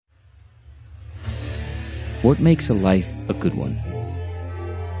What makes a life a good one?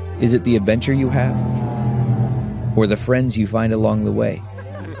 Is it the adventure you have? Or the friends you find along the way?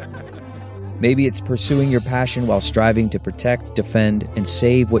 Maybe it's pursuing your passion while striving to protect, defend, and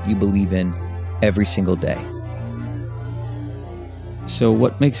save what you believe in every single day. So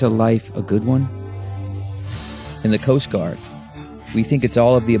what makes a life a good one? In the Coast Guard, we think it's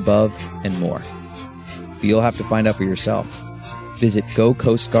all of the above and more. But you'll have to find out for yourself. Visit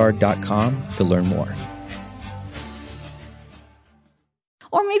gocoastguard.com to learn more.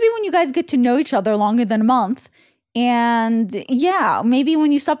 Or maybe when you guys get to know each other longer than a month, and yeah, maybe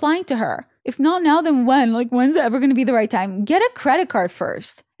when you stop lying to her. If not now, then when? Like, when's it ever going to be the right time? Get a credit card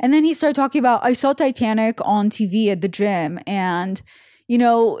first. And then he started talking about, I saw Titanic on TV at the gym, and, you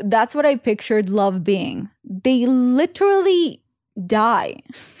know, that's what I pictured love being. They literally die.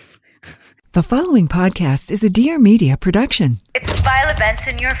 The following podcast is a Dear Media production. It's Violet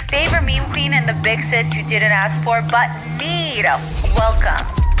Benson, your favorite meme queen and the big sis you didn't ask for but need. Welcome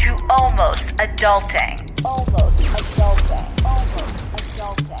to Almost Adulting. Almost Adulting. Almost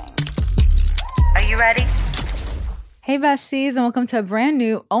Adulting. Are you ready? Hey besties, and welcome to a brand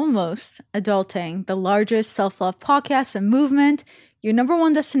new Almost Adulting, the largest self-love podcast and movement, your number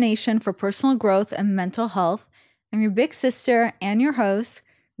one destination for personal growth and mental health. I'm your big sister and your host,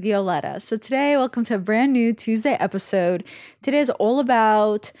 Violetta. So today, welcome to a brand new Tuesday episode. Today is all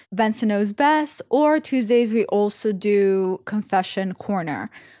about Benson Knows Best, or Tuesdays we also do Confession Corner,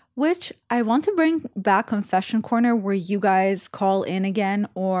 which I want to bring back Confession Corner where you guys call in again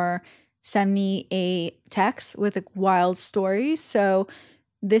or send me a text with a wild story. So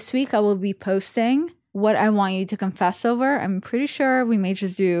this week I will be posting what I want you to confess over. I'm pretty sure we may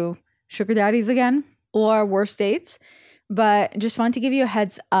just do sugar daddies again or worst dates. But just want to give you a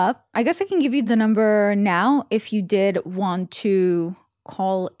heads up. I guess I can give you the number now if you did want to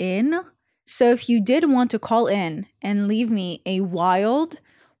call in. So if you did want to call in and leave me a wild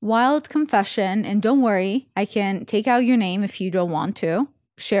confession, and don't worry, I can take out your name if you don't want to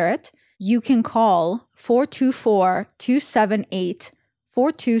share it. You can call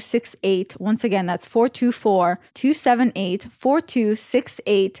 424-278-4268. Once again, that's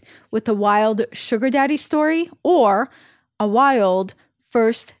 424-278-4268 with a wild sugar daddy story or a wild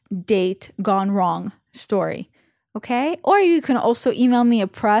first date gone wrong story. Okay? Or you can also email me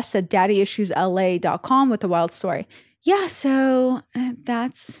at press@daddyissuesla.com with a wild story. Yeah, so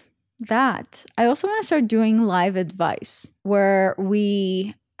that's that. I also want to start doing live advice where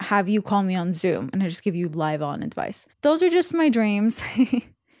we have you call me on Zoom and I just give you live on advice. Those are just my dreams.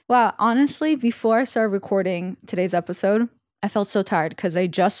 Wow, honestly, before I started recording today's episode, I felt so tired because I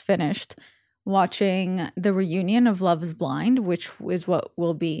just finished watching the reunion of Love is Blind, which is what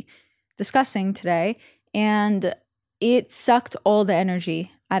we'll be discussing today. And it sucked all the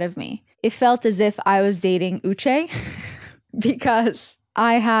energy out of me. It felt as if I was dating Uche because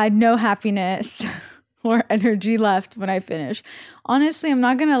I had no happiness or energy left when I finished. Honestly, I'm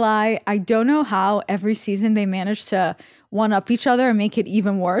not going to lie. I don't know how every season they manage to one-up each other and make it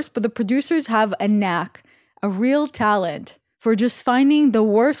even worse. But the producers have a knack, a real talent for just finding the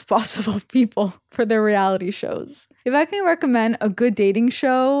worst possible people for their reality shows. If I can recommend a good dating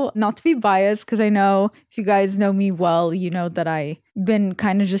show, not to be biased, because I know if you guys know me well, you know that I've been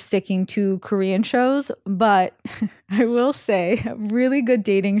kind of just sticking to Korean shows, but I will say a really good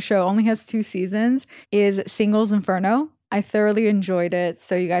dating show, only has 2 seasons, is Singles Inferno. I thoroughly enjoyed it,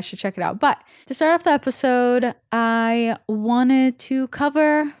 so you guys should check it out. But to start off the episode, I wanted to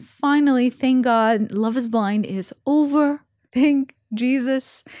cover, finally, thank God, Love is Blind is over. Thank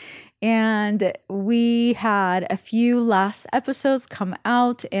Jesus. And we had a few last episodes come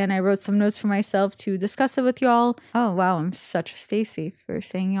out and I wrote some notes for myself to discuss it with y'all. Oh, wow. I'm such a Stacy for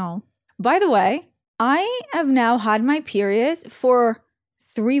saying y'all. By the way, I have now had my period for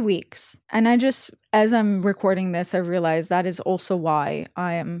 3 weeks. And as I'm recording this, I realized that is also why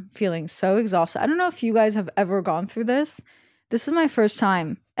I am feeling so exhausted. I don't know if you guys have ever gone through this. This is my first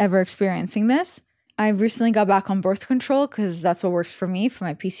time ever experiencing this. I recently got back on birth control because that's what works for me for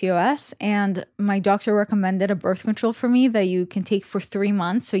my PCOS. And my doctor recommended a birth control for me that you can take for 3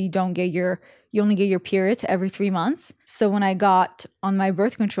 months. So you only get your period every 3 months. So when I got on my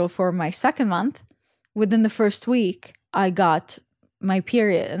birth control for my second month, within the first week, I got my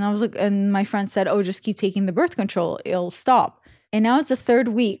period. And I was like, and my friend said, oh, just keep taking the birth control. It'll stop. And now it's the 3rd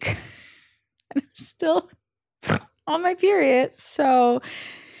week and I'm still on my period. So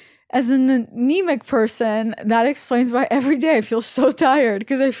as an anemic person, that explains why every day I feel so tired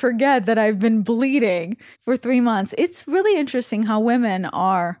because I forget that I've been bleeding for 3 months. It's really interesting how women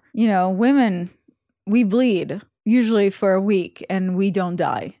are, women, we bleed usually for a week and we don't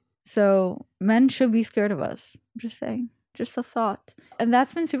die. So men should be scared of us. I'm just saying. Just a thought. And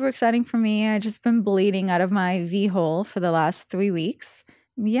that's been super exciting for me. I just been bleeding out of my V-hole for the last 3 weeks.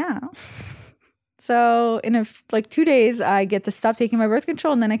 Yeah. So in 2 days, I get to stop taking my birth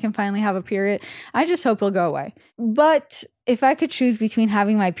control and then I can finally have a period. I just hope it'll go away. But if I could choose between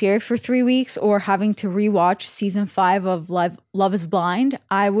having my period for 3 weeks or having to rewatch season 5 of Love is Blind,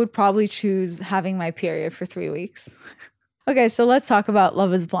 I would probably choose having my period for 3 weeks. Okay, so let's talk about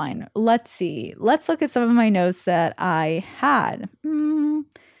Love is Blind. Let's see. Let's look at some of my notes that I had. All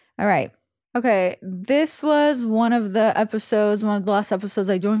right. Okay, this was one of the last episodes.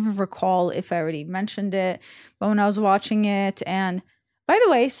 I don't even recall if I already mentioned it, but when I was watching it, and by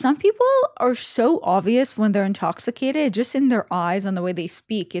the way, some people are so obvious when they're intoxicated, just in their eyes and the way they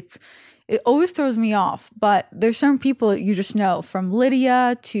speak. It always throws me off, but there's certain people you just know, from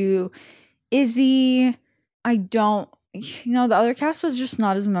Lydia to Izzy. The other cast was just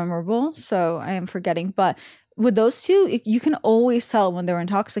not as memorable, so I am forgetting, but with those two, you can always tell when they're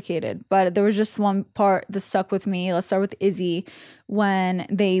intoxicated. But there was just one part that stuck with me. Let's start with Izzy. When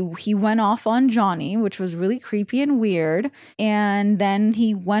he went off on Johnny, which was really creepy and weird. And then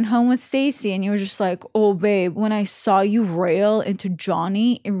he went home with Stacey and you were just like, oh, babe, when I saw you rail into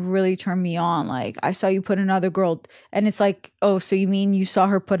Johnny, it really turned me on. Like, I saw you put another girl. And it's like, oh, so you mean you saw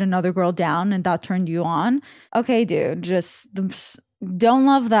her put another girl down and that turned you on? Okay, dude, don't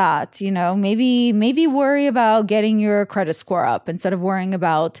love that, maybe worry about getting your credit score up instead of worrying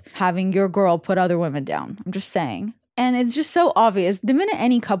about having your girl put other women down. I'm just saying. And it's just so obvious. The minute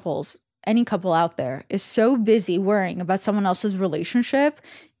any couple out there is so busy worrying about someone else's relationship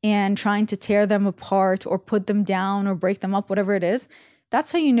and trying to tear them apart or put them down or break them up, whatever it is,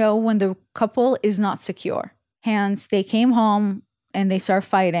 that's how you know when the couple is not secure. Hence, they came home and they start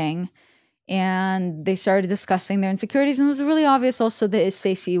fighting. And they started discussing their insecurities. And it was really obvious also that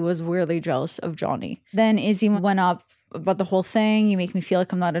Stacey was weirdly jealous of Johnny. Then Izzy went up about the whole thing. You make me feel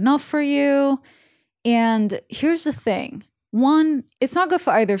like I'm not enough for you. And here's the thing. One, it's not good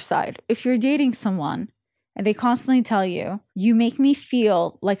for either side. If you're dating someone and they constantly tell you, you make me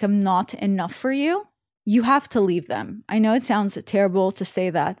feel like I'm not enough for you, you have to leave them. I know it sounds terrible to say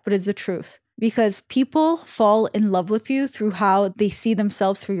that, but it's the truth. Because people fall in love with you through how they see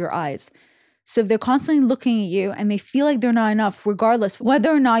themselves through your eyes. So if they're constantly looking at you and they feel like they're not enough, regardless whether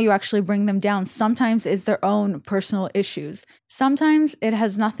or not you actually bring them down, sometimes it's their own personal issues. Sometimes it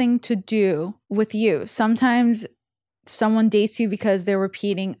has nothing to do with you. Sometimes someone dates you because they're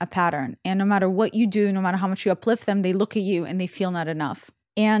repeating a pattern. And no matter what you do, no matter how much you uplift them, they look at you and they feel not enough.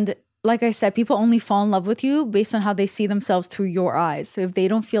 And like I said, people only fall in love with you based on how they see themselves through your eyes. So if they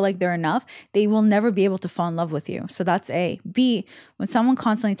don't feel like they're enough, they will never be able to fall in love with you. So that's A. B, when someone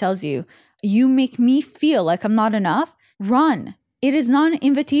constantly tells you, you make me feel like I'm not enough, run. It is not an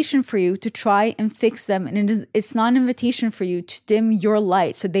invitation for you to try and fix them. And it's not an invitation for you to dim your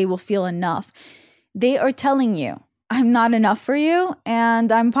light so they will feel enough. They are telling you, I'm not enough for you.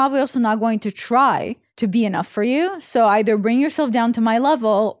 And I'm probably also not going to try to be enough for you. So either bring yourself down to my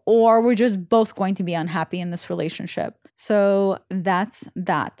level or we're just both going to be unhappy in this relationship. So that's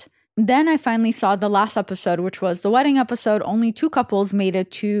that. Then I finally saw the last episode, which was the wedding episode. Only 2 couples made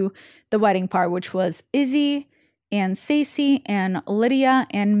it to the wedding part, which was Izzy and Stacey and Lydia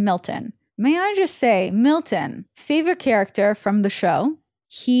and Milton. May I just say, Milton, favorite character from the show.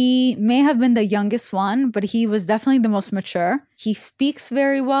 He may have been the youngest one, but he was definitely the most mature. He speaks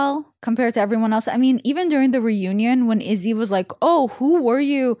very well compared to everyone else. I mean, even during the reunion when Izzy was like, oh, who were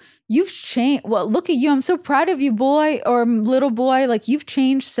you? You've changed. Well, look at you. I'm so proud of you, boy or little boy. Like, you've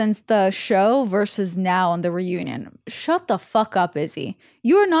changed since the show versus now on the reunion. Shut the fuck up, Izzy.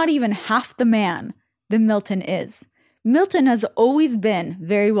 You are not even half the man that Milton is. Milton has always been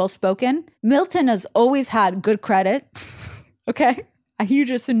very well spoken. Milton has always had good credit. Okay? You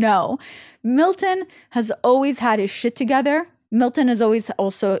just know. Milton has always had his shit together. Milton is always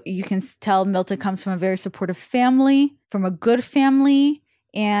also, you can tell Milton comes from a very supportive family, from a good family.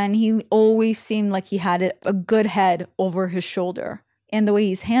 And he always seemed like he had a good head over his shoulder. And the way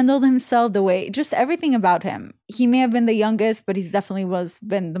he's handled himself, the way, just everything about him. He may have been the youngest, but he's definitely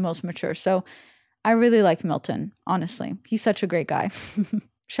been the most mature. So I really like Milton, honestly. He's such a great guy.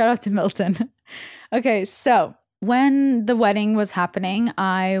 Shout out to Milton. Okay, so when the wedding was happening,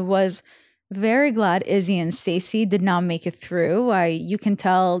 I was very glad Izzy and Stacey did not make it through. You can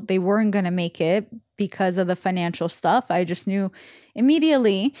tell they weren't going to make it because of the financial stuff. I just knew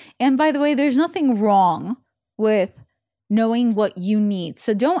immediately. And by the way, there's nothing wrong with knowing what you need.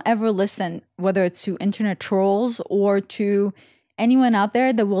 So don't ever listen, whether it's to internet trolls or to anyone out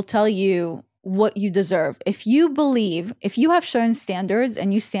there that will tell you what you deserve. If you have certain standards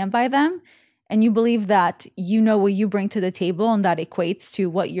and you stand by them, and you believe that you know what you bring to the table and that equates to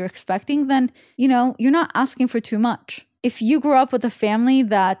what you're expecting, then, you're not asking for too much. If you grew up with a family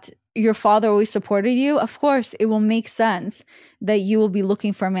that your father always supported you, of course, it will make sense that you will be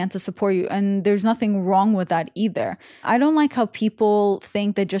looking for a man to support you. And there's nothing wrong with that either. I don't like how people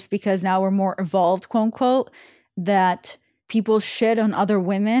think that just because now we're more evolved, quote unquote, that people shit on other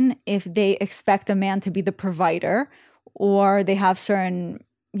women if they expect a man to be the provider, or they have certain,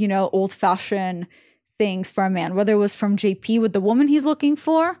 old-fashioned things for a man, whether it was from JP with the woman he's looking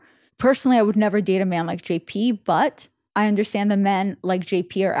for. Personally, I would never date a man like JP, but I understand the men like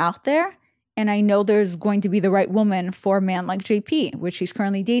JP are out there, and I know there's going to be the right woman for a man like JP, which he's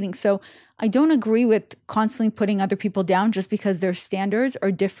currently dating. So I don't agree with constantly putting other people down just because their standards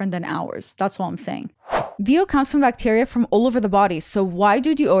are different than ours. That's all I'm saying. BO comes from bacteria from all over the body, so why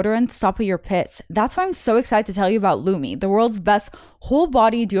do deodorants stop at your pits? That's why I'm so excited to tell you about Lume, the world's best whole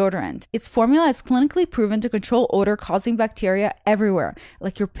body deodorant. Its formula is clinically proven to control odor-causing bacteria everywhere,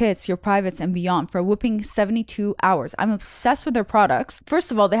 like your pits, your privates, and beyond, for a whopping 72 hours. I'm obsessed with their products.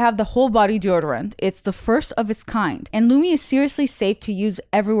 First of all, they have the whole body deodorant. It's the first of its kind, and Lume is seriously safe to use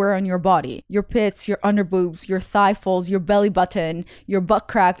everywhere on your body. Your pits, your underboobs, your thigh folds, your belly button, your butt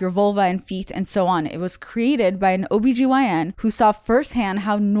crack, your vulva and feet, and so on. It was created by an OBGYN who saw firsthand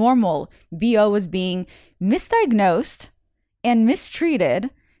how normal BO was being misdiagnosed and mistreated.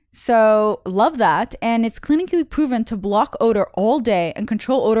 So love that. And it's clinically proven to block odor all day and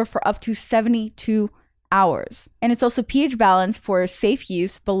control odor for up to 72 hours. And it's also pH balanced for safe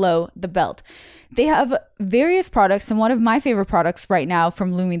use below the belt. They have various products, and one of my favorite products right now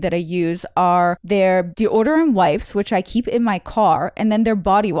from Lume that I use are their deodorant wipes, which I keep in my car, and then their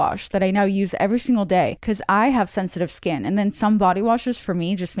body wash that I now use every single day because I have sensitive skin. And then some body washes for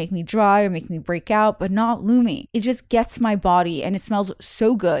me just make me dry or make me break out, but not Lume. It just gets my body and it smells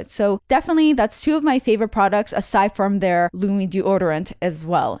so good. So definitely that's two of my favorite products aside from their Lume deodorant as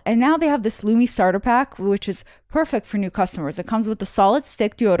well. And now they have this Lume starter pack, which is perfect for new customers. It comes with the solid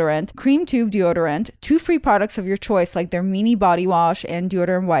stick deodorant, cream tube deodorant, 2 free products of your choice like their mini body wash and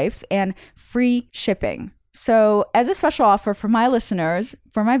deodorant wipes, and free shipping. So as a special offer for my listeners,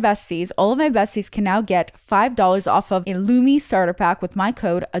 for my besties, all of my besties can now get $5 off of a Lume starter pack with my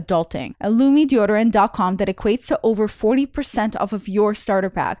code ADULTING at LumeDeodorant.com. That equates to over 40% off of your starter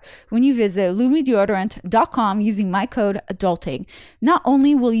pack when you visit LumeDeodorant.com using my code ADULTING. Not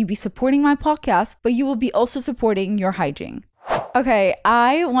only will you be supporting my podcast, but you will be also supporting your hygiene. Okay,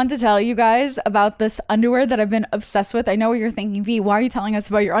 I want to tell you guys about this underwear that I've been obsessed with. I know what you're thinking, V, why are you telling us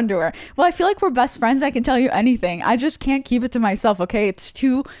about your underwear? Well, I feel like we're best friends. I can tell you anything. I just can't keep it to myself, okay? It's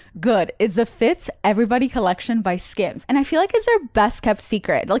too good. It's the Fits Everybody collection by Skims. And I feel like it's their best kept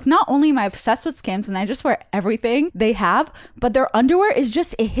secret. Like, not only am I obsessed with Skims and I just wear everything they have, but their underwear is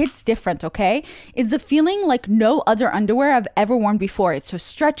just, it hits different, okay? It's a feeling like no other underwear I've ever worn before. It's so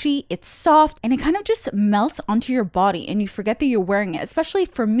stretchy, it's soft, and it kind of just melts onto your body and you forget that you're wearing it, especially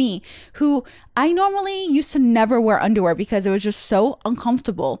for me, who I normally used to never wear underwear because it was just so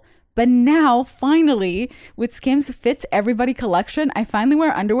uncomfortable. But now, finally, with Skims Fits Everybody collection, I finally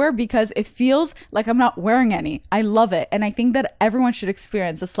wear underwear because it feels like I'm not wearing any. I love it, and I think that everyone should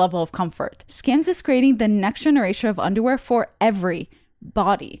experience this level of comfort. Skims is creating the next generation of underwear for every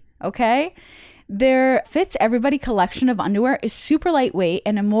body, okay? Their Fits Everybody collection of underwear is super lightweight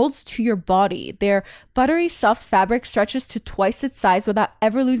and it molds to your body. Their buttery soft fabric stretches to twice its size without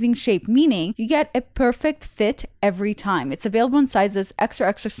ever losing shape, meaning you get a perfect fit every time. It's available in sizes extra,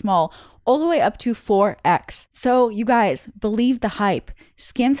 extra small, all the way up to 4X. So you guys, believe the hype.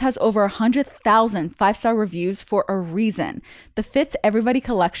 Skims has over 100,000 5-star reviews for a reason. The Fits Everybody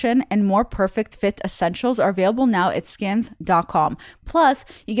collection and more perfect fit essentials are available now at skims.com. Plus,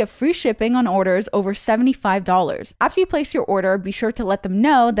 you get free shipping on orders over $75. After you place your order, be sure to let them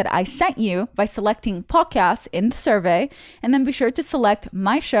know that I sent you by selecting podcasts in the survey, and then be sure to select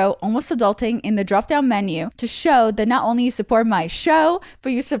my show, Almost Adulting, in the drop-down menu to show that not only you support my show,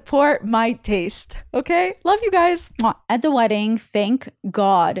 but you support my taste. Okay? Love you guys. Mwah. At the wedding, thank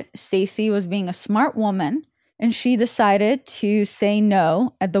God, Stacy was being a smart woman and she decided to say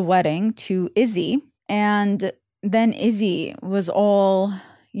no at the wedding to Izzy. And then Izzy was all,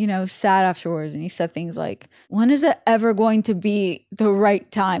 sad afterwards. And he said things like, when is it ever going to be the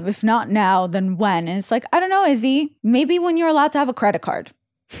right time? If not now, then when? And it's like, I don't know, Izzy. Maybe when you're allowed to have a credit card.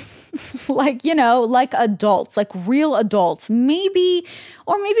 Like adults, like real adults. Maybe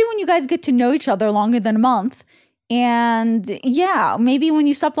when you guys get to know each other longer than a month. And yeah, maybe when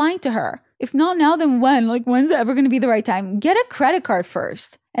you stop lying to her. If not now, then when? Like, when's it ever going to be the right time? Get a credit card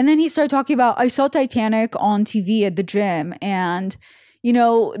first. And then he started talking about, I saw Titanic on TV at the gym and, You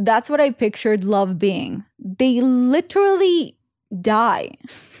know, that's what I pictured love being. They literally die.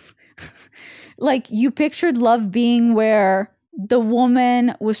 Like, you pictured love being where the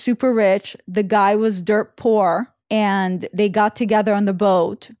woman was super rich, the guy was dirt poor, and they got together on the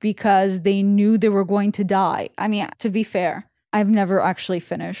boat because they knew they were going to die. I mean, to be fair, I've never actually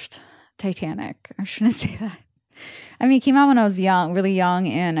finished Titanic. I shouldn't say that. I mean, it came out when I was young, really young,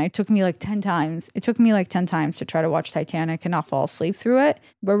 and it took me like 10 times. It took me like 10 times to try to watch Titanic and not fall asleep through it.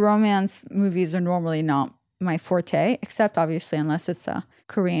 But romance movies are normally not my forte, except obviously unless it's a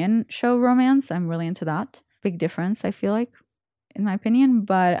Korean show romance. I'm really into that. Big difference, I feel like, in my opinion.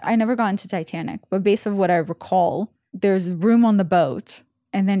 But I never got into Titanic. But based on what I recall, there's room on the boat,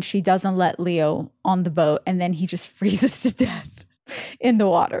 and then she doesn't let Leo on the boat, and then he just freezes to death in the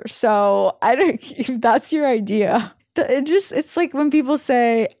water. So I don't, if that's your idea. It's like when people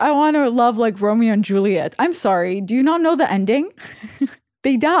say, I want to love like Romeo and Juliet. I'm sorry. Do you not know the ending?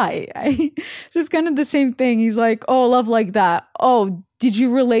 They die. It's kind of the same thing. He's like, oh, love like that. Oh, did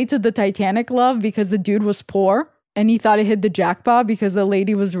you relate to the Titanic love because the dude was poor and he thought he hit the jackpot because the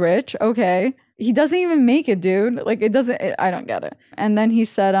lady was rich? Okay. He doesn't even make it, dude. Like, I don't get it. And then he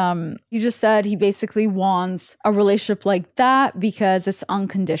said, he just said he basically wants a relationship like that because it's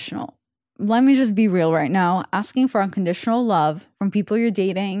unconditional. Let me just be real right now. Asking for unconditional love from people you're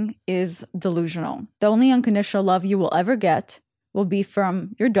dating is delusional. The only unconditional love you will ever get will be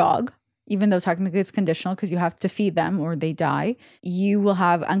from your dog, even though technically it's conditional because you have to feed them or they die. You will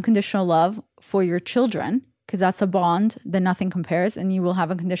have unconditional love for your children because that's a bond that nothing compares. And you will have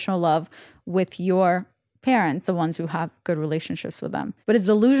unconditional love with your parents, the ones who have good relationships with them. But it's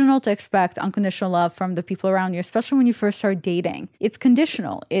delusional to expect unconditional love from the people around you, especially when you first start dating. It's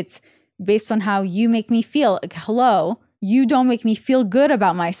conditional. It's based on how you make me feel. Like, hello, you don't make me feel good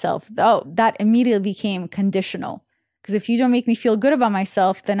about myself. Oh, that immediately became conditional. Because if you don't make me feel good about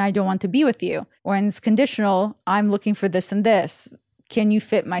myself, then I don't want to be with you. Or in it's conditional, I'm looking for this and this. Can you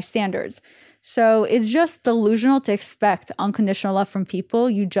fit my standards? So it's just delusional to expect unconditional love from people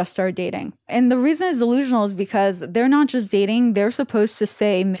you just start dating. And the reason it's delusional is because they're not just dating, they're supposed to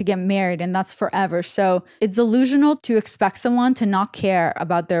say to get married, and that's forever. So it's delusional to expect someone to not care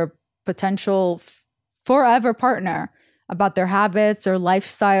about their potential forever partner, about their habits or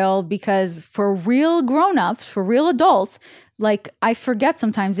lifestyle, because for real grown-ups, for real adults, like, I forget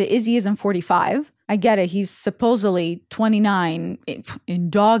sometimes that Izzy isn't 45. I get it. He's supposedly 29 in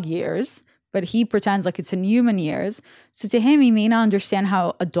dog years, but he pretends like it's in human years. So to him, he may not understand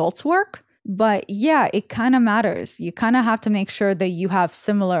how adults work, but yeah, it kind of matters. You kind of have to make sure that you have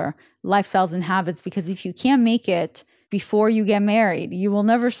similar lifestyles and habits, because if you can't make it before you get married, you will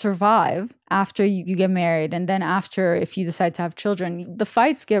never survive after you get married. And then after, if you decide to have children, the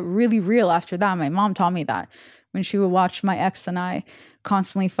fights get really real after that. My mom taught me that when she would watch my ex and I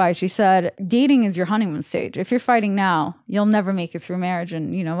constantly fight. She said, dating is your honeymoon stage. If you're fighting now, you'll never make it through marriage.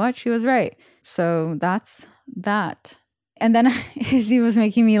 And you know what? She was right. So that's that. And then Izzy was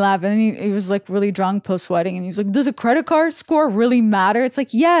making me laugh, and he was like really drunk post-wedding, and he's like, does a credit card score really matter? It's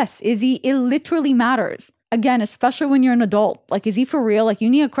like, yes, Izzy, it literally matters. Again, especially when you're an adult. Like, is he for real? Like, you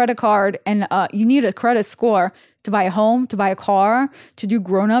need a credit card and you need a credit score to buy a home, to buy a car, to do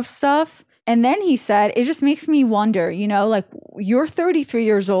grown-up stuff. And then he said, it just makes me wonder, you know, like, you're 33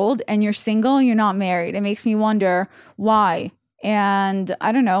 years old and you're single and you're not married. It makes me wonder why. And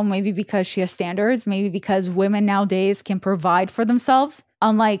I don't know, maybe because she has standards, maybe because women nowadays can provide for themselves.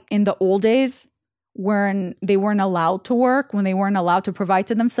 Unlike in the old days, when they weren't allowed to work, when they weren't allowed to provide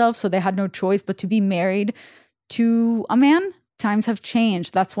to themselves, so they had no choice but to be married to a man. Times have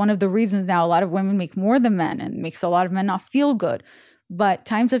changed. That's one of the reasons now a lot of women make more than men, and makes a lot of men not feel good. But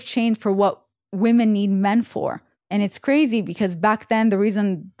times have changed for what women need men for. And it's crazy because back then, the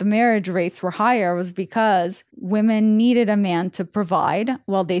reason the marriage rates were higher was because women needed a man to provide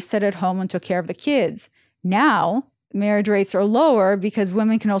while they sat at home and took care of the kids. Now, marriage rates are lower because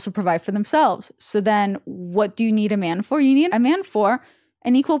women can also provide for themselves. So then what do you need a man for? You need a man for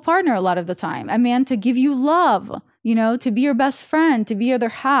an equal partner a lot of the time. A man to give you love, you know, to be your best friend, to be your other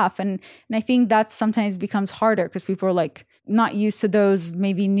half. And I think that sometimes becomes harder because people are like not used to those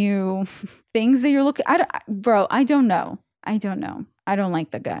maybe new things that you're looking at. I don't know. I don't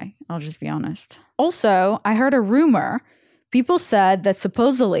like the guy. I'll just be honest. Also, I heard a rumor. People said that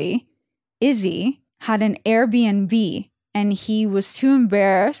supposedly Izzy had an Airbnb and he was too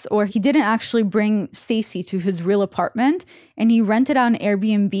embarrassed, or he didn't actually bring Stacy to his real apartment, and he rented out an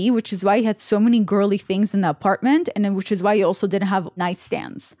Airbnb, which is why he had so many girly things in the apartment, and which is why he also didn't have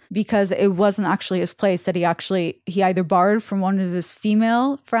nightstands, because it wasn't actually his place, that he either borrowed from one of his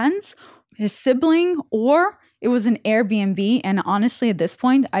female friends, his sibling, or it was an Airbnb. And honestly, at this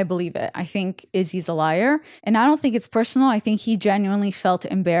point, I believe it. I think Izzy's a liar. And I don't think it's personal. I think he genuinely felt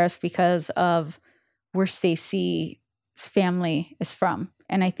embarrassed because of where Stacey's family is from.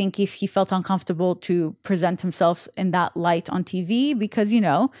 And I think if he felt uncomfortable to present himself in that light on TV, because,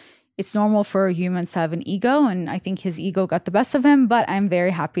 it's normal for humans to have an ego. And I think his ego got the best of him, but I'm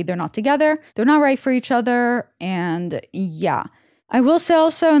very happy they're not together. They're not right for each other. And yeah, I will say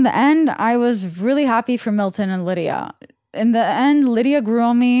also in the end, I was really happy for Milton and Lydia. In the end, Lydia grew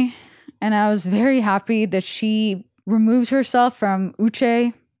on me, and I was very happy that she removed herself from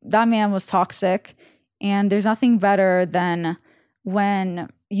Uche. That man was toxic. And there's nothing better than when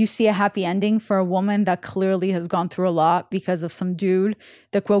you see a happy ending for a woman that clearly has gone through a lot because of some dude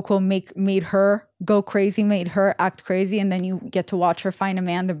that quote quote made her go crazy, made her act crazy. And then you get to watch her find a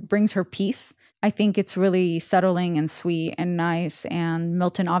man that brings her peace. I think it's really settling and sweet and nice. And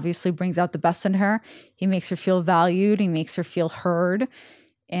Milton obviously brings out the best in her. He makes her feel valued. He makes her feel heard.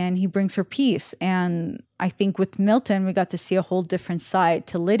 And he brings her peace. And I think with Milton, we got to see a whole different side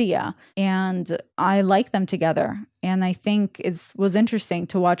to Lydia. And I like them together. And I think it was interesting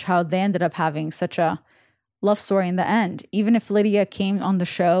to watch how they ended up having such a love story in the end. Even if Lydia came on the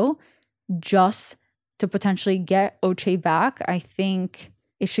show just to potentially get Uche back, I think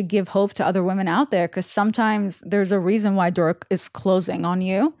it should give hope to other women out there, because sometimes there's a reason why door is closing on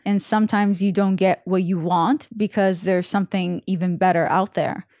you. And sometimes you don't get what you want because there's something even better out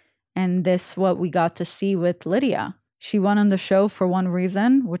there. And this what we got to see with Lydia. She went on the show for one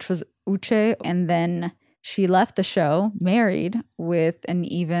reason, which was Uche. And then she left the show married with an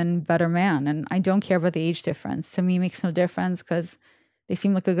even better man. And I don't care about the age difference. To me, it makes no difference because they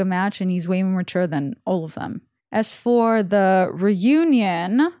seem like a good match and he's way more mature than all of them. As for the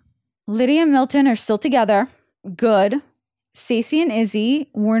reunion, Lydia and Milton are still together. Good. Stacey and Izzy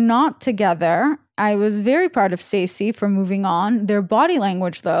were not together. I was very proud of Stacey for moving on. Their body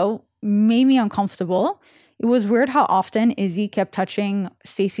language, though, made me uncomfortable. It was weird how often Izzy kept touching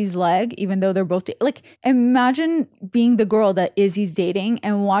Stacey's leg, even though they're both like, imagine being the girl that Izzy's dating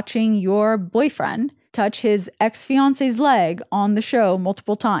and watching your boyfriend touch his ex-fiance's leg on the show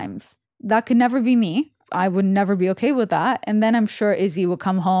multiple times. That could never be me. I would never be okay with that. And then I'm sure Izzy would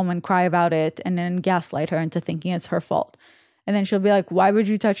come home and cry about it and then gaslight her into thinking it's her fault. And then she'll be like, why would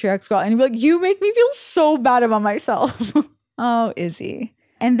you touch your ex-girl? And you'll be like, you make me feel so bad about myself. Oh, Izzy.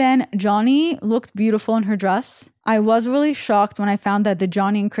 And then Johnny looked beautiful in her dress. I was really shocked when I found that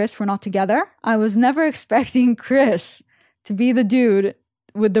Johnny and Chris were not together. I was never expecting Chris to be the dude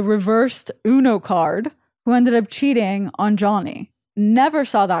with the reversed Uno card who ended up cheating on Johnny. Never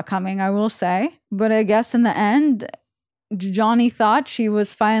saw that coming, I will say. But I guess in the end, Johnny thought she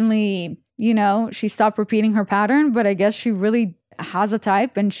was finally, she stopped repeating her pattern. But I guess she really has a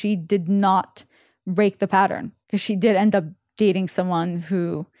type and she did not break the pattern because she did end up dating someone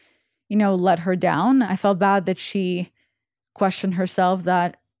who, let her down. I felt bad that she questioned herself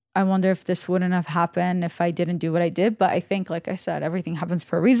that I wonder if this wouldn't have happened if I didn't do what I did. But I think, like I said, everything happens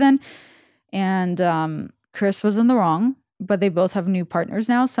for a reason. And Chris was in the wrong. But they both have new partners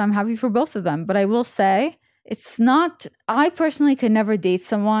now, so I'm happy for both of them. But I will say, I personally could never date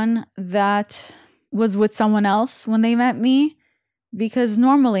someone that was with someone else when they met me. Because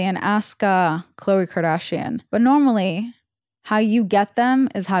normally, and ask Khloe Kardashian, but normally how you get them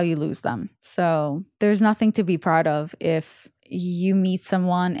is how you lose them. So there's nothing to be proud of if you meet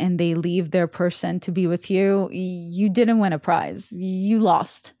someone and they leave their person to be with you. You didn't win a prize. You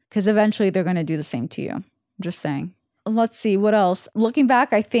lost. Because eventually they're going to do the same to you. Just saying. Let's see, what else? Looking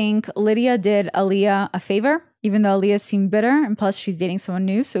back, I think Lydia did Aaliyah a favor, even though Aaliyah seemed bitter, and plus she's dating someone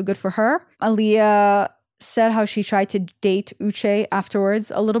new, so good for her. Aaliyah said how she tried to date Uche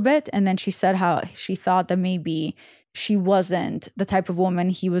afterwards a little bit, and then she said how she thought that maybe she wasn't the type of woman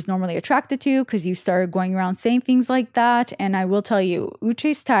he was normally attracted to because you started going around saying things like that. And I will tell you,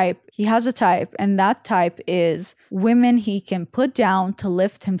 Uche's type, he has a type, and that type is women he can put down to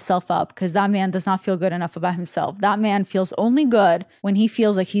lift himself up because that man does not feel good enough about himself. That man feels only good when he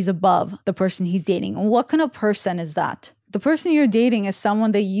feels like he's above the person he's dating. And what kind of person is that? The person you're dating is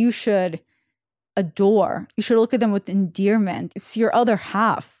someone that you should adore. You should look at them with endearment. It's your other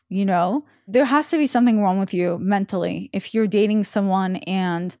half, There has to be something wrong with you mentally if you're dating someone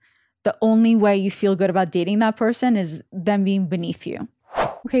and the only way you feel good about dating that person is them being beneath you.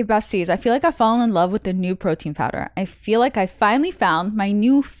 Okay, besties, I feel like I've fallen in love with the new protein powder. I feel like I finally found my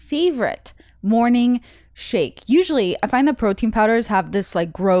new favorite morning shake. Usually, I find that protein powders have this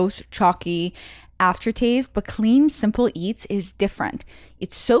like gross, chalky aftertaste, but Clean Simple Eats is different.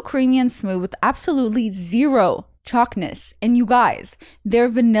 It's so creamy and smooth with absolutely zero chalkness. And you guys, their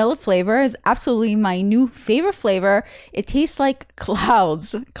vanilla flavor is absolutely my new favorite flavor. It tastes like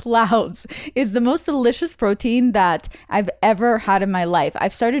clouds. Clouds. It's the most delicious protein that I've ever had in my life.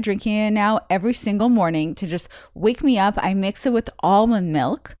 I've started drinking it now every single morning to just wake me up. I mix it with almond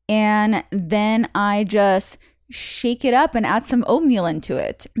milk and then I just shake it up and add some oatmeal into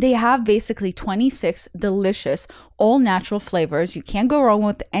it. They have basically 26 delicious all natural flavors. You can't go wrong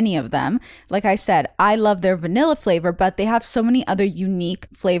with any of them. Like I said, I love their vanilla flavor, but they have so many other unique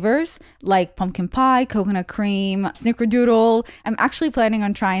flavors like pumpkin pie, coconut cream, snickerdoodle. I'm actually planning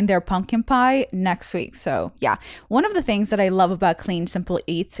on trying their pumpkin pie next week. So yeah, one of the things that I love about Clean Simple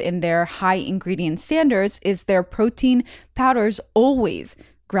Eats in their high ingredient standards is their protein powders always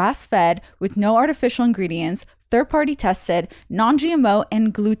grass-fed with no artificial ingredients, third-party tested, non-GMO,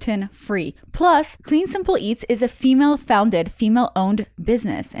 and gluten-free. Plus, Clean Simple Eats is a female-founded, female-owned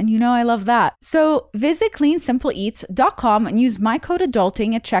business. And you know I love that. So visit cleansimpleeats.com and use my code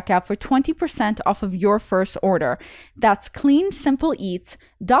ADULTING at checkout for 20% off of your first order. That's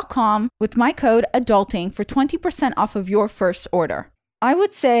cleansimpleeats.com with my code ADULTING for 20% off of your first order. I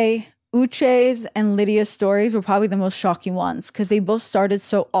would say Uche's and Lydia's stories were probably the most shocking ones because they both started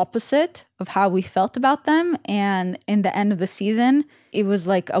so opposite of how we felt about them. And in the end of the season, it was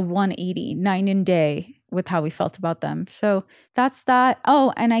like a 180, night and day with how we felt about them. So that's that.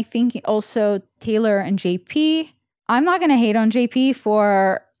 Oh, and I think also Taylor and JP. I'm not going to hate on JP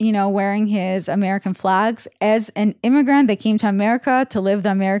for, wearing his American flags. As an immigrant that came to America to live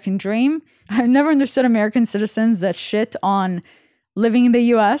the American dream, I've never understood American citizens that shit on living in the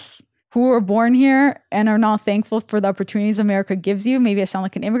US, who were born here and are not thankful for the opportunities America gives you. Maybe I sound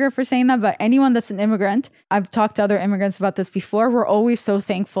like an immigrant for saying that, but anyone that's an immigrant, I've talked to other immigrants about this before, we're always so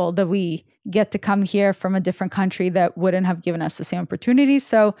thankful that we get to come here from a different country that wouldn't have given us the same opportunities.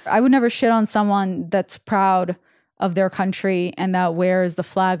 So I would never shit on someone that's proud of their country and that wears the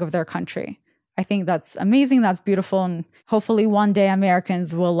flag of their country. I think that's amazing. That's beautiful. And hopefully one day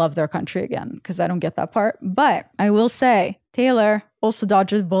Americans will love their country again because I don't get that part. But I will say, Taylor also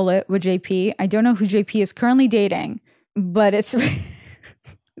dodged a bullet with JP. I don't know who JP is currently dating, but it's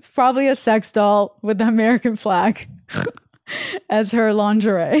probably a sex doll with the American flag as her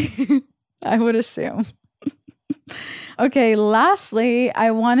lingerie, I would assume. Okay, lastly,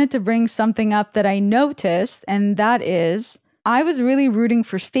 I wanted to bring something up that I noticed, and that is I was really rooting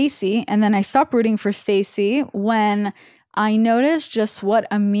for Stacey, and then I stopped rooting for Stacey when I noticed just what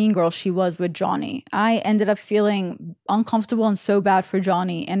a mean girl she was with Johnny. I ended up feeling uncomfortable and so bad for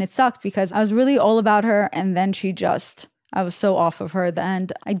Johnny, and it sucked because I was really all about her, and then I was so off of her at the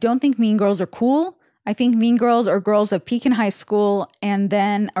end. I don't think mean girls are cool. I think mean girls are girls that peak in high school and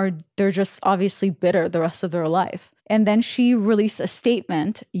then they're just obviously bitter the rest of their life. And then she released a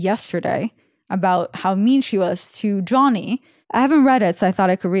statement yesterday about how mean she was to Johnny. I haven't read it, so I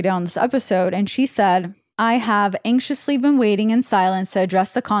thought I could read it on this episode. And she said, I have anxiously been waiting in silence to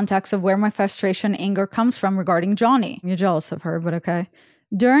address the context of where my frustration and anger comes from regarding Johnny. You're jealous of her, but okay.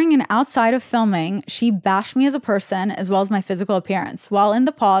 During and outside of filming, she bashed me as a person as well as my physical appearance. While in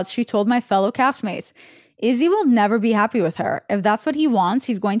the pause, she told my fellow castmates, Izzy will never be happy with her. If that's what he wants,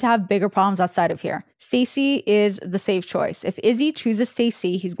 he's going to have bigger problems outside of here. Stacey is the safe choice. If Izzy chooses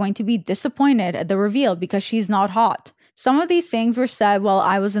Stacey, he's going to be disappointed at the reveal because she's not hot. Some of these things were said while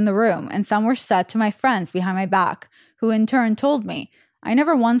I was in the room, and some were said to my friends behind my back, who in turn told me. I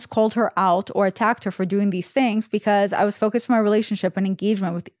never once called her out or attacked her for doing these things because I was focused on my relationship and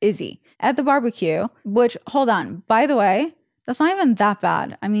engagement with Izzy. At the barbecue, which, hold on, by the way, that's not even that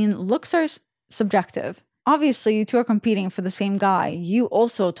bad. I mean, looks are subjective. Obviously, you two are competing for the same guy. You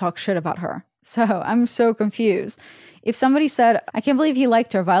also talk shit about her. So I'm so confused. If somebody said, I can't believe he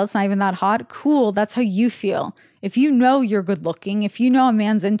liked her, Violet's not even that hot, cool, that's how you feel. If you know you're good looking, if you know a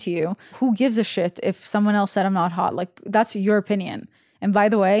man's into you, who gives a shit if someone else said I'm not hot? Like, that's your opinion. And by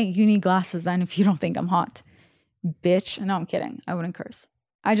the way, you need glasses then if you don't think I'm hot. Bitch. No, I'm kidding. I wouldn't curse.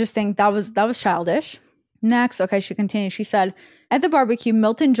 I just think that was childish. Next, okay, she continued. She said, at the barbecue,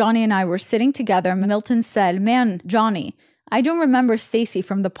 Milton, Johnny, and I were sitting together. Milton said, man, Johnny, I don't remember Stacey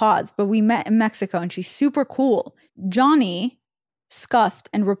from the pods, but we met in Mexico and she's super cool. Johnny scuffed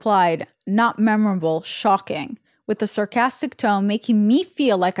and replied, not memorable, shocking, with a sarcastic tone, making me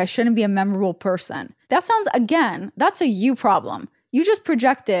feel like I shouldn't be a memorable person. That sounds, again, that's a you problem. You just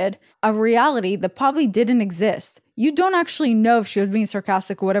projected a reality that probably didn't exist. You don't actually know if she was being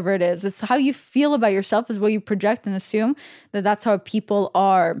sarcastic or whatever it is. It's how you feel about yourself is what you project and assume that that's how people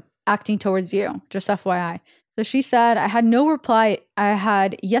are acting towards you. Just FYI. So she said, I had no reply. I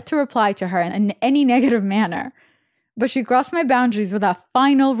had yet to reply to her in any negative manner. But she crossed my boundaries with that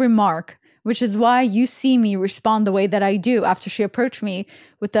final remark which is why you see me respond the way that I do after she approached me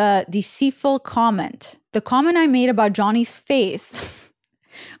with a deceitful comment. The comment I made about Johnny's face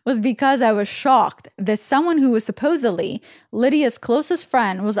was because I was shocked that someone who was supposedly Lydia's closest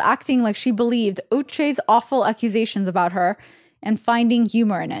friend was acting like she believed Uche's awful accusations about her and finding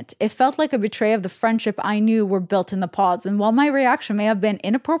humor in it. It felt like a betrayal of the friendship I knew were built in the pods, and while my reaction may have been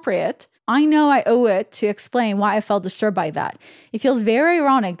inappropriate, I know I owe it to explain why I felt disturbed by that. It feels very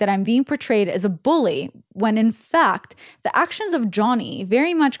ironic that I'm being portrayed as a bully when in fact, the actions of Johnny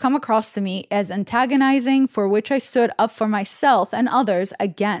very much come across to me as antagonizing, for which I stood up for myself and others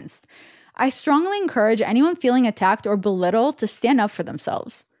against. I strongly encourage anyone feeling attacked or belittled to stand up for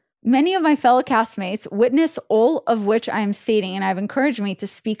themselves. Many of my fellow castmates witness all of which I am stating and have encouraged me to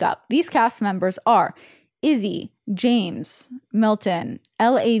speak up. These cast members are Izzy, James, Milton,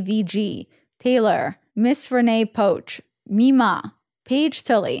 LAVG, Taylor, Miss Renee Poach, Mima, Paige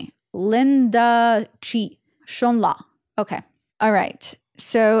Tully, Linda Chi, Shonla. Okay. All right.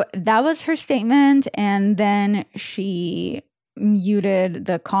 So that was her statement. And then she muted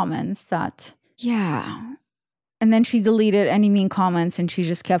the comments that, yeah. And then she deleted any mean comments and she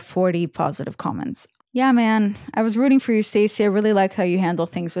just kept 40 positive comments. Yeah, man, I was rooting for you, Stacey. I really like how you handle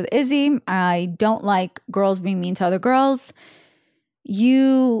things with Izzy. I don't like girls being mean to other girls.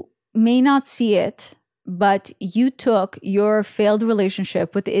 You may not see it, but you took your failed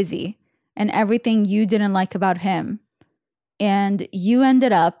relationship with Izzy and everything you didn't like about him, and you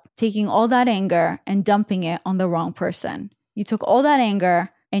ended up taking all that anger and dumping it on the wrong person. You took all that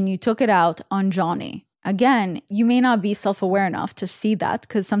anger and you took it out on Johnny. Again, you may not be self-aware enough to see that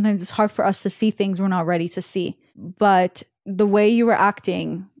because sometimes it's hard for us to see things we're not ready to see. But the way you were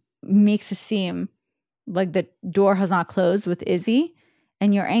acting makes it seem like the door has not closed with Izzy,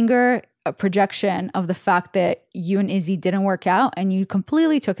 and your anger, a projection of the fact that you and Izzy didn't work out, and you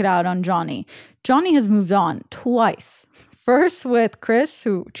completely took it out on Johnny. Johnny has moved on twice. First with Chris,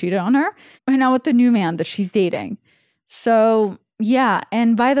 who cheated on her, and now with the new man that she's dating. So yeah,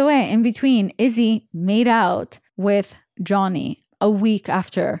 and by the way, in between, Izzy made out with Johnny a week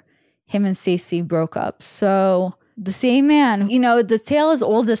after him and Stacey broke up. So the same man, you know, the tale is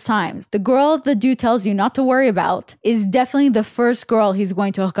old as times. The girl the dude tells you not to worry about is definitely the first girl he's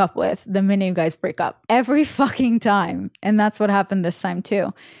going to hook up with the minute you guys break up. Every fucking time. And that's what happened this time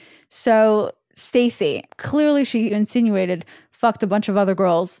too. So Stacey, clearly she insinuated fucked a bunch of other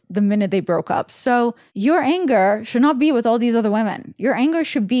girls the minute they broke up. So your anger should not be with all these other women. Your anger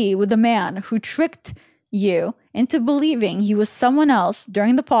should be with the man who tricked you into believing he was someone else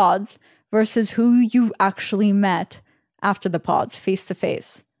during the pods versus who you actually met after the pods, face to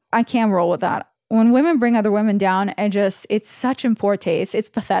face. I can't roll with that. When women bring other women down, it's such in poor taste. It's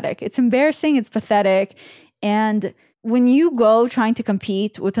pathetic. It's embarrassing. It's pathetic. And when you go trying to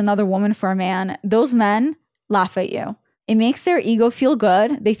compete with another woman for a man, those men laugh at you. It makes their ego feel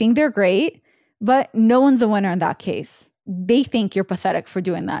good. They think they're great, but no one's a winner in that case. They think you're pathetic for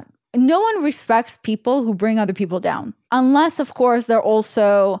doing that. No one respects people who bring other people down. Unless, of course, they're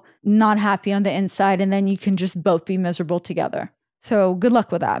also not happy on the inside, and then you can just both be miserable together. So good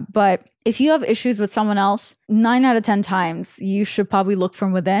luck with that. But if you have issues with someone else, 9 out of 10 times, you should probably look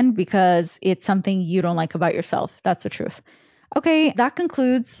from within because it's something you don't like about yourself. That's the truth. Okay, that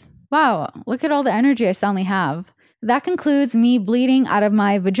concludes. Wow, look at all the energy I suddenly have. That concludes me bleeding out of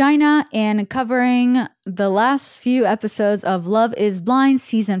my vagina and covering the last few episodes of Love is Blind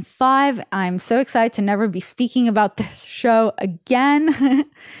Season 5. I'm so excited to never be speaking about this show again.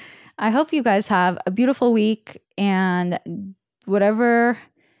 I hope you guys have a beautiful week, and whatever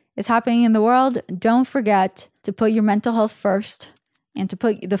is happening in the world, don't forget to put your mental health first and to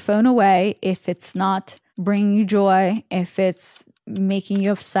put the phone away if it's not bringing you joy, if it's making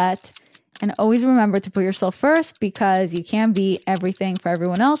you upset. And always remember to put yourself first, because you can't be everything for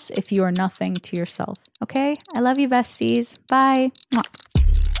everyone else if you are nothing to yourself. Okay? I love you, besties. Bye. Mwah.